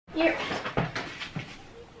Here.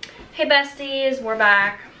 Hey besties, we're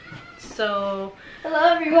back. So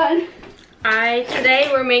hello everyone. Today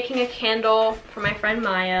we're making a candle for my friend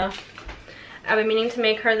Maya. I've been meaning to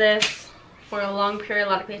make her this for a long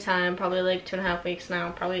periodical time, probably like 2.5 weeks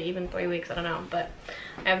now, probably even 3 weeks, I don't know. But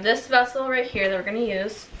I have this vessel right here that we're gonna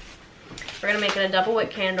use. We're gonna make it a double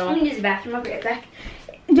wick candle. I'm gonna use the bathroom, I'll be right back.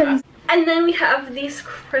 And then we have these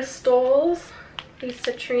crystals, these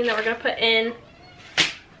citrine that we're gonna put in.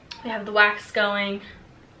 We have the wax going.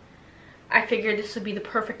 I figured this would be the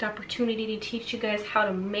perfect opportunity to teach you guys how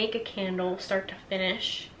to make a candle start to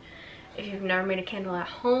finish. If you've never made a candle at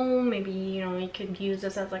home, maybe you could use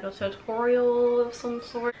this as like a tutorial of some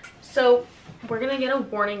sort. So we're gonna get a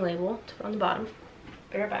warning label to put on the bottom.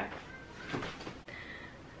 Be right back.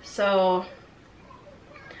 So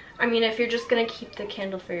I mean, if you're just gonna keep the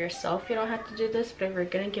candle for yourself, you don't have to do this, but if you're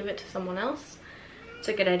gonna give it to someone else, it's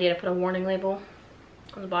a good idea to put a warning label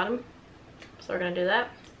on the bottom. So we're gonna do that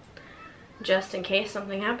just in case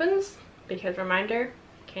something happens, because reminder,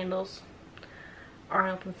 candles are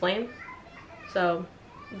an open flame, so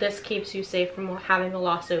this keeps you safe from having a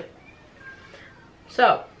lawsuit.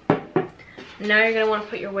 So now you're gonna want to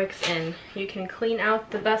put your wicks in. You can clean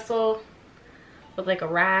out the vessel with like a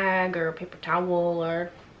rag or a paper towel,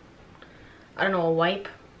 or I don't know, a wipe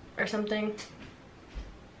or something.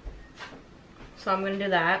 So I'm gonna do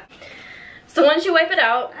that. So once you wipe it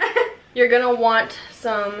out, you're gonna want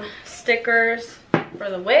some stickers for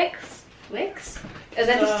the wicks. Wicks? Is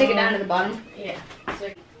that to stick it down to the bottom? Yeah.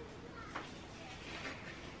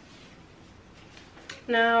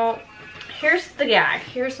 Now, here's the gag.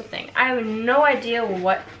 Here's the thing. I have no idea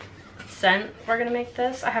what scent we're gonna make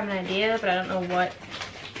this. I have an idea, but I don't know what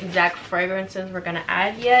exact fragrances we're gonna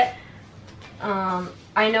add yet.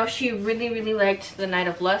 I know she really liked the Night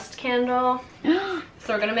of Lust candle.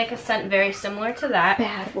 So we're gonna make a scent very similar to that.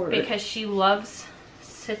 Bad word. Because she loves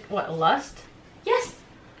lust? Yes.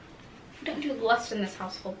 We don't do lust in this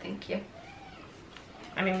household, thank you.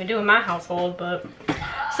 I mean, we do in my household, but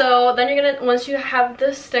so then you're gonna, once you have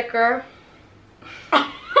the sticker,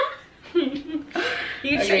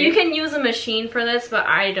 you can use a machine for this, but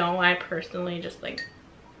I don't. I personally just like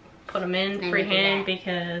put them in freehand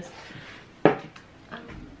because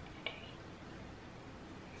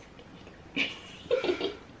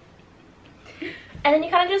and then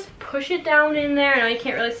you kind of just push it down in there. I know you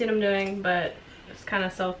can't really see what I'm doing, but it's kind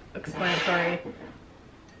of self-explanatory.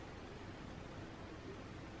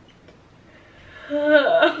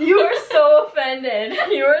 You are so offended.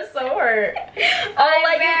 You are so hurt.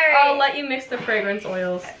 I'll let you mix the fragrance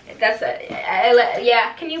oils. That's it.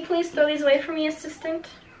 Yeah. Can you please throw these away for me, assistant?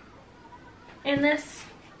 In this.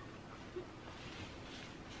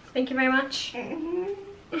 Thank you very much.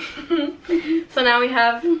 So now we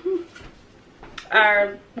have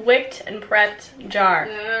our wicked and prepped jar.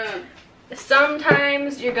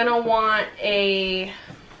 Sometimes you're gonna want a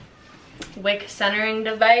wick centering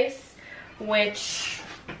device, which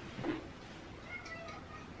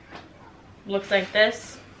looks like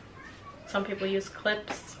this. Some people use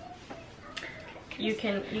clips. You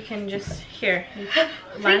can just here.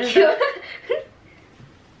 Line it up.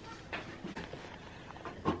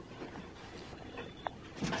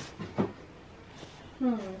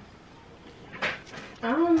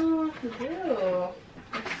 I don't know what to do.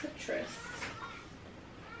 It's citrus.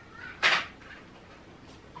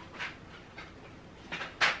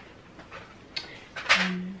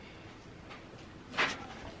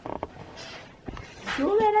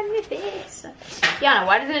 Do that on your face. Kiana,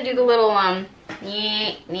 why doesn't it do the little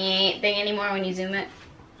thing anymore when you zoom it?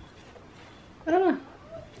 I don't know.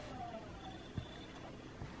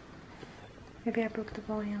 Maybe I broke the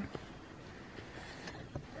volume.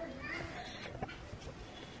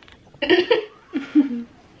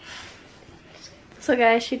 So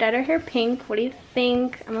guys, she dyed her hair pink. What do you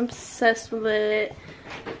think? I'm obsessed with it.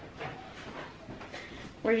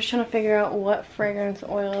 We're just trying to figure out what fragrance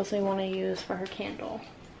oils we want to use for her candle.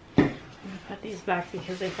 I'm gonna put these back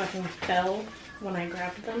because they fucking fell when I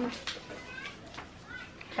grabbed them.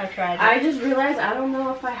 I tried. I just realized I don't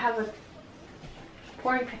know if I have a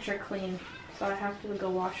pouring pitcher clean, so I have to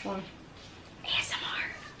go wash one.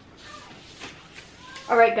 ASMR.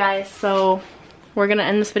 Alright guys, so we're gonna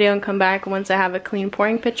end this video and come back once I have a clean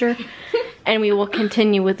pouring pitcher and we will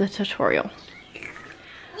continue with the tutorial.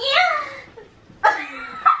 Yeah.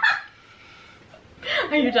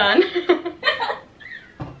 Are you done?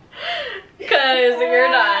 Because you're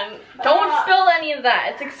done. Don't spill any of that.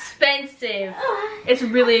 It's expensive. It's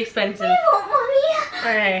really expensive.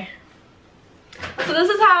 Alright. So this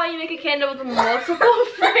is how you make a candle with multiple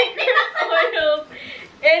fragrance oils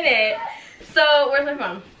in it. So, where's my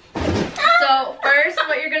phone? So first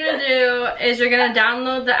what you're gonna do is you're gonna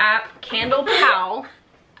download the app Candle Pal.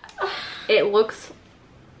 It looks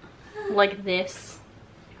like this.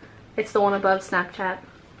 It's the one above Snapchat.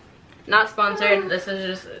 Not sponsored, this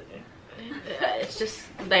is just, it's just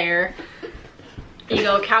there. You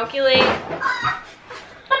go calculate.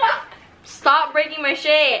 Stop breaking my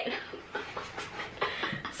shit.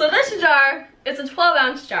 So this jar, it's a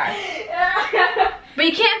 12-ounce jar. But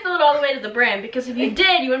you can't fill it all the way to the brim because if you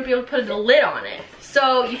did, you wouldn't be able to put the lid on it.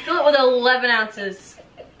 So you fill it with 11 ounces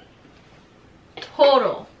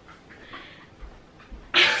total.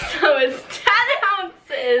 So it's 10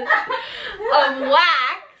 ounces of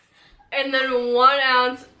wax and then 1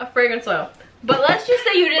 ounce of fragrance oil. But let's just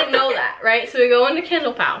say you didn't know that, right? So we go into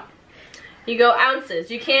Candle Pal. You go ounces.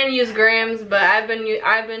 You can use grams, but I've been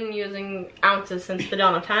using ounces since the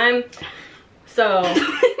dawn of time. So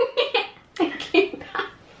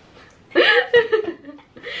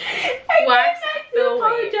wax fill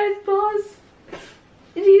weight. Apologize, boss.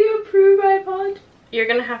 Did you approve my apology? You're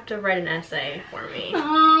gonna have to write an essay for me.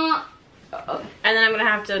 And then I'm gonna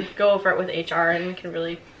have to go over it with HR and we can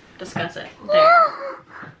really discuss it there.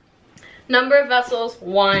 Number of vessels,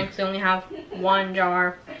 1, because we only have 1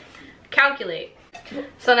 jar. Calculate.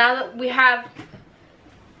 So now that we have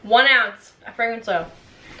 1 ounce of fragrance oil,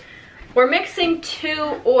 we're mixing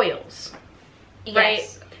 2 oils, right?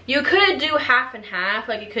 Yes. You could do half and half,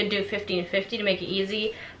 like you could do 50 and 50 to make it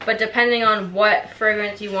easy, but depending on what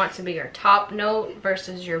fragrance you want to be your top note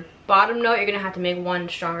versus your bottom note, you're gonna have to make one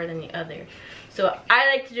stronger than the other. So I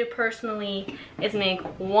like to do personally is make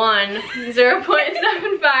one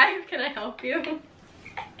 0.75. Can I help you?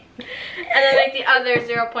 And then make the other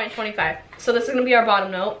 0.25. So this is gonna be our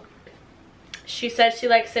bottom note. She said she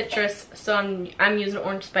likes citrus, so I'm using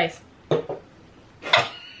orange spice.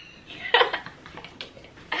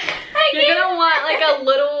 You're gonna want like a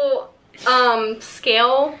little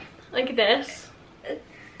scale like this.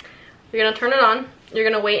 You're gonna turn it on. You're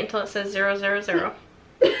gonna wait until it says 0, 0, 0.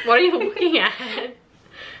 What are you looking at? I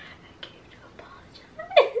came to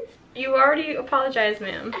apologize. You already apologized,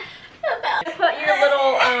 ma'am. Put your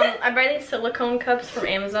little, I buy these silicone cups from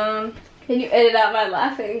Amazon. Can you edit out my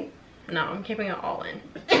laughing? No, I'm keeping it all in.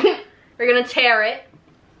 We're gonna tear it.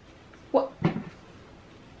 What?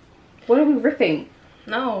 What are we ripping?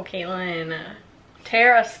 No, Caitlin.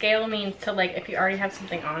 Tear a scale means to, like, if you already have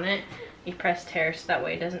something on it, you press tear so that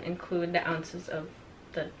way it doesn't include the ounces of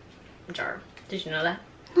the jar. Did you know that?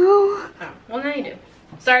 No. Oh, well now you do.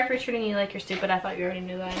 Sorry for treating you like you're stupid. I thought you already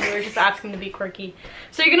knew that. You were just asking to be quirky.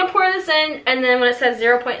 So you're gonna pour this in, and then when it says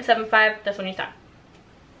 0.75, that's when you stop.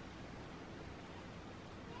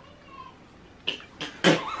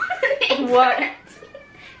 What?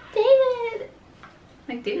 David!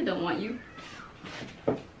 Like, David don't want you.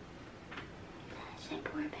 Should I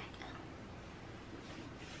pour it back up?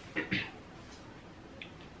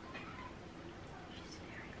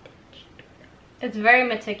 It's very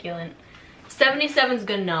meticulous. 77 is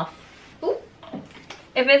good enough. Ooh.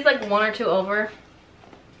 If it's like 1 or 2 over,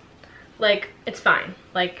 like, it's fine.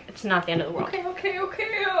 Like, it's not the end of the world. Okay.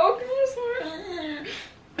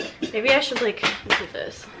 Maybe I should, like, do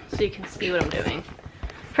this so you can see what I'm doing.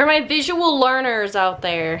 For my visual learners out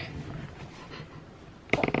there.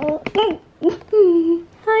 I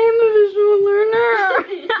am a visual learner.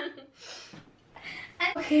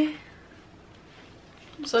 Okay.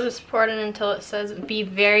 So just pour it in until it says be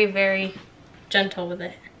very, very gentle with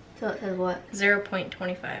it. So it says what?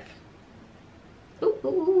 0.25.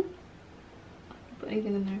 Ooh. Put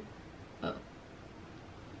anything in there? Oh.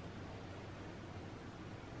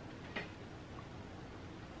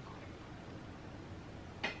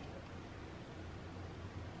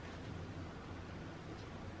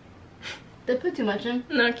 Did I put too much in?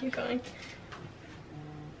 No, keep going.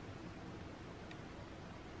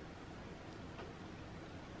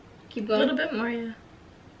 Keep A going. little bit more, yeah.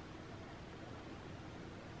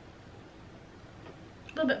 A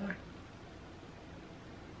little bit more.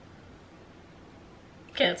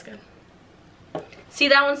 Okay, that's good. See,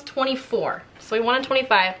 that one's 24. So we wanted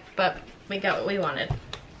 25, but we got what we wanted.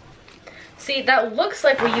 See, that looks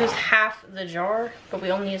like we used half the jar, but we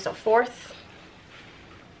only used 1/4.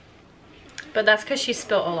 But that's because she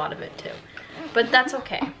spilled a lot of it too. But that's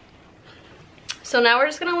okay. So now we're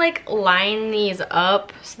just gonna like line these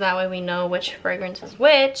up so that way we know which fragrance is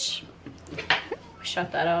which.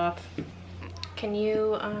 Shut that off. Can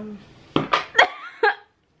you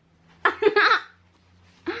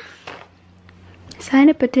sign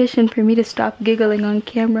a petition for me to stop giggling on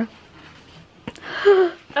camera.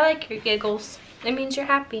 I like your giggles. It means you're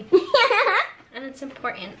happy. And it's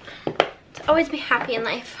important to always be happy in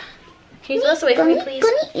life. Can you do this away from me, please?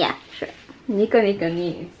 Yeah, sure. Nico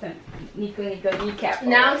needs some Nico kneecap.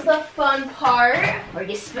 Now's the fun part. Or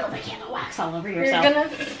you spill the candle wax all over You're yourself. gonna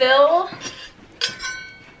fill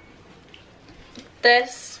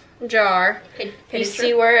this jar. You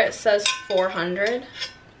see where it says 400?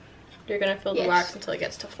 You're gonna fill the wax until it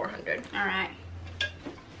gets to 400. All right.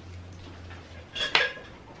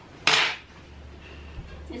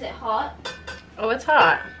 Is it hot? Oh, it's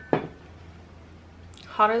hot.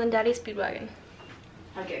 Hotter than Daddy's Speedwagon.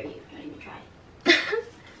 How dare you? I didn't even try.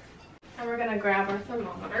 And we're gonna grab our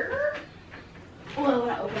thermometer. Oh, I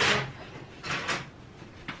wanna open it up.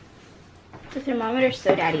 The thermometer's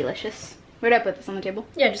so daddylicious. Where'd I put this on the table?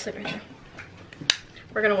 Yeah, just like right there.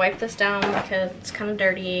 We're gonna wipe this down because it's kind of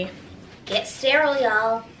dirty. Get sterile,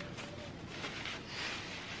 y'all.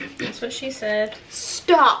 That's what she said.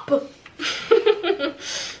 Stop.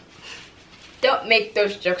 Don't make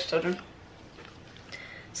those jokes, children.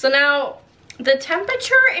 So now, the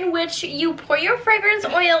temperature in which you pour your fragrance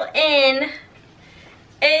oil in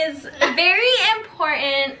is very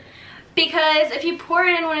important because if you pour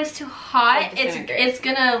it in when it's too hot, it's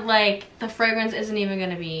gonna like, the fragrance isn't even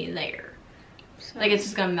gonna be there. Like it's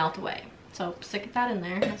just gonna melt away. So stick that in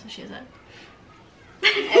there, that's what she said.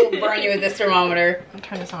 I will burn you with this thermometer. I'll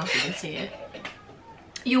turn this on so you can see it.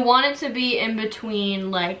 You want it to be in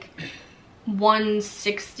between like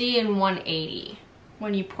 160 and 180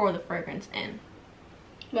 when you pour the fragrance in.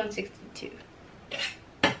 162.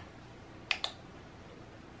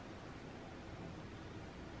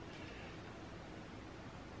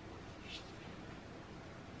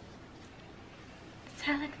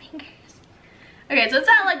 Salad fingers. Okay, so it's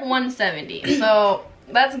at like 170, so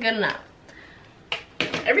that's good enough.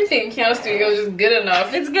 Everything in Kiana Studio is just good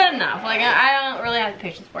enough. It's good enough. Like I don't really have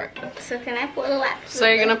patience for it. So can I pour the wax? So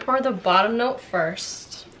you're gonna pour the bottom note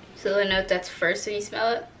first. So the note that's first when you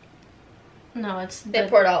smell it? No, it's They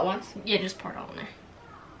pour it all at once? Yeah, just pour it all in there.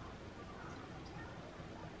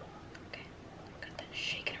 Okay. Got that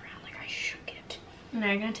shaking around like I shook it. Now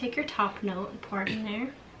you're gonna take your top note and pour it in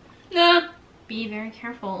there. No. Be very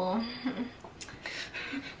careful.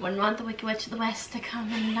 Wouldn't want the Wicked Witch of the West to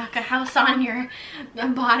come and knock a house on your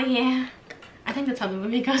body. I think that's how the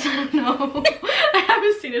movie goes. I don't know. I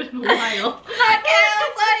haven't seen it in a while. Knock a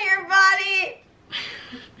house on your body.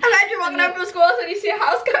 Imagine walking up from school and you see a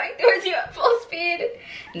house coming towards you at full speed.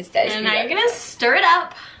 And now you're gonna stir it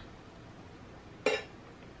up.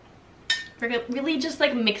 We're gonna really just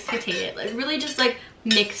like mixcatate it. Like really just like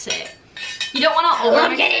mix it. You don't want to over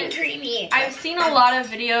mix getting it. creamy. I've seen a lot of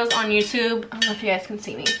videos on YouTube. I don't know if you guys can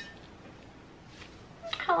see me.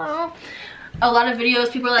 Hello. A lot of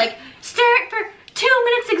videos, people are like, stir it for 2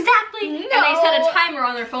 minutes exactly. No. And they set a timer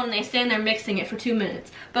on their phone and they stand there mixing it for 2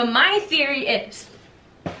 minutes. But my theory is,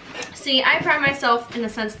 see, I pride myself in the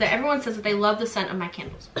sense that everyone says that they love the scent of my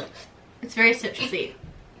candles. It's very citrusy.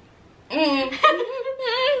 You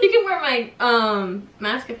can wear my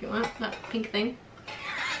mask if you want, that pink thing.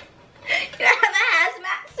 Can I have a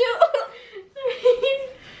hazmat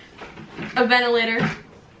suit? A ventilator.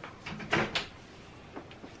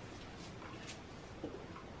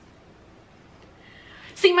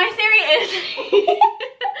 See, my theory is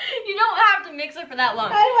you don't have to mix it for that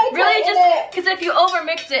long. How do I really tighten just because if you over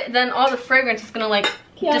mix it, then all the fragrance is gonna like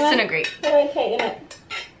Kiana, disintegrate. How do I tighten it?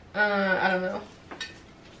 I don't know.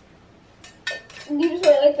 You just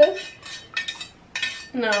wear it like this?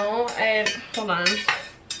 No, hold on.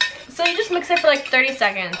 So you just mix it for like 30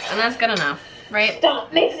 seconds and that's good enough, right?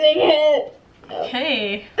 Stop mixing it!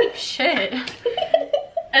 Hey, shit.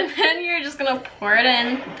 And then you're just gonna pour it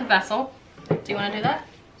in the vessel. Do you want to do that?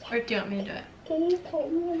 Or do you want me to do it? Can you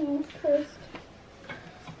tighten your nails first?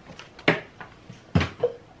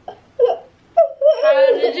 How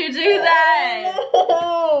did you do that?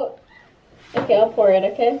 No. Okay, I'll pour it,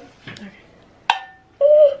 okay?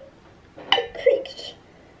 It creaked.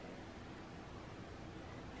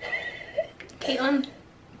 Caitlin,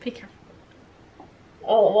 be careful.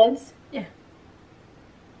 All at once? Yeah.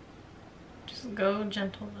 Just go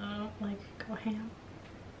gentle though, like go ham.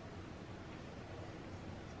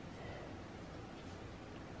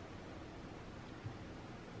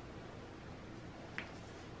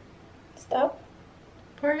 Stop.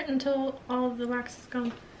 Pour it until all of the wax is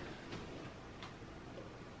gone.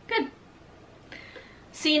 Good.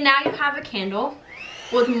 See, now you have a candle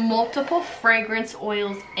with multiple fragrance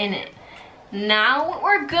oils in it. Now what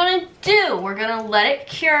we're gonna do, we're gonna let it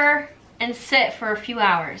cure and sit for a few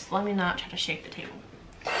hours. Let me not try to shake the table.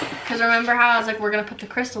 Because remember how I was like, we're gonna put the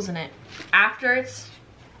crystals in it. After it's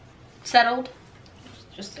settled,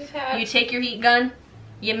 Just as hot. you take your heat gun,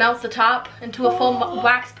 you melt the top into a full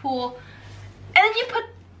wax pool, and then you put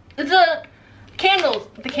the candles.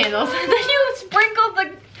 The candles. Then you sprinkled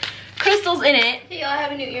the crystals in it. Hey, I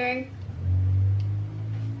have a new earring.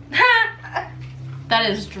 That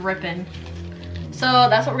is dripping. So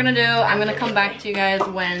that's what we're gonna do. I'm gonna come back to you guys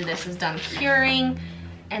when this is done curing,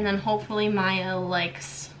 and then hopefully Maya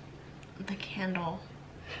likes the candle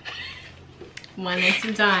when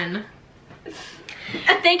it's done.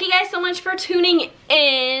 Thank you guys so much for tuning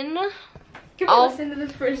in. I'll listen to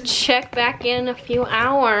this first. check back in a few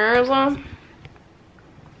hours.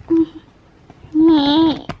 Can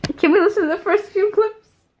we listen to the first few clips?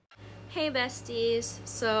 Hey besties,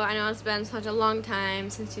 so I know it's been such a long time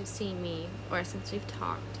since you've seen me or since we've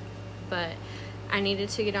talked, but I needed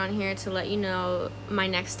to get on here to let you know my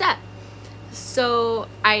next step. So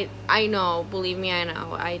I know, believe me, I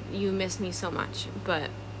know, you miss me so much, but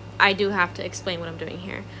I do have to explain what I'm doing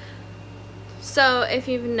here. So if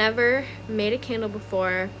you've never made a candle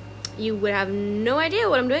before, you would have no idea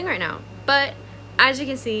what I'm doing right now. But as you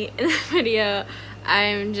can see in the video,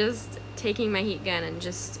 I'm just taking my heat gun and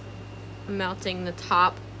just melting the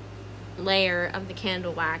top layer of the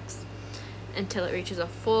candle wax until it reaches a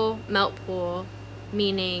full melt pool,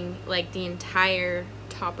 meaning like the entire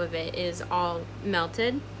top of it is all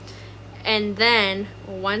melted. And then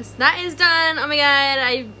once that is done, oh my god,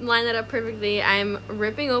 I lined that up perfectly. I'm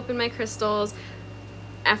ripping open my crystals.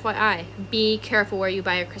 FYI, be careful where you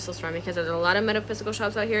buy your crystals from, because there's a lot of metaphysical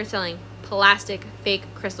shops out here selling plastic fake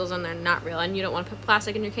crystals and they're not real, and you don't want to put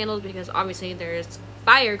plastic in your candles because obviously there's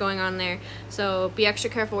fire going on there. So be extra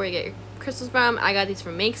careful where you get your crystals from. I got these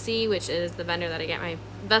from Makesy, which is the vendor that I get my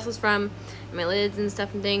vessels from, my lids and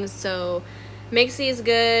stuff and things. So Makesy is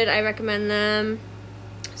good, I recommend them.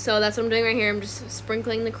 So that's what I'm doing right here. I'm just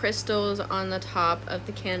sprinkling the crystals on the top of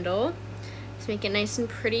the candle to make it nice and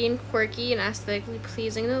pretty and quirky and aesthetically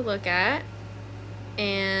pleasing to look at.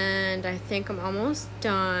 And I think I'm almost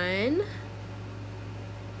done.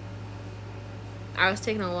 I was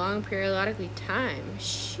taking a long periodically time.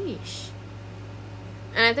 Sheesh.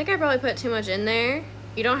 And I think I probably put too much in there.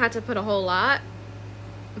 You don't have to put a whole lot.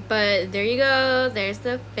 But there you go. There's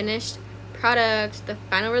the finished product, the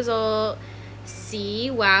final result.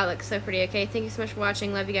 See? Wow, looks so pretty. Okay, thank you so much for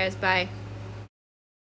watching. Love you guys. Bye.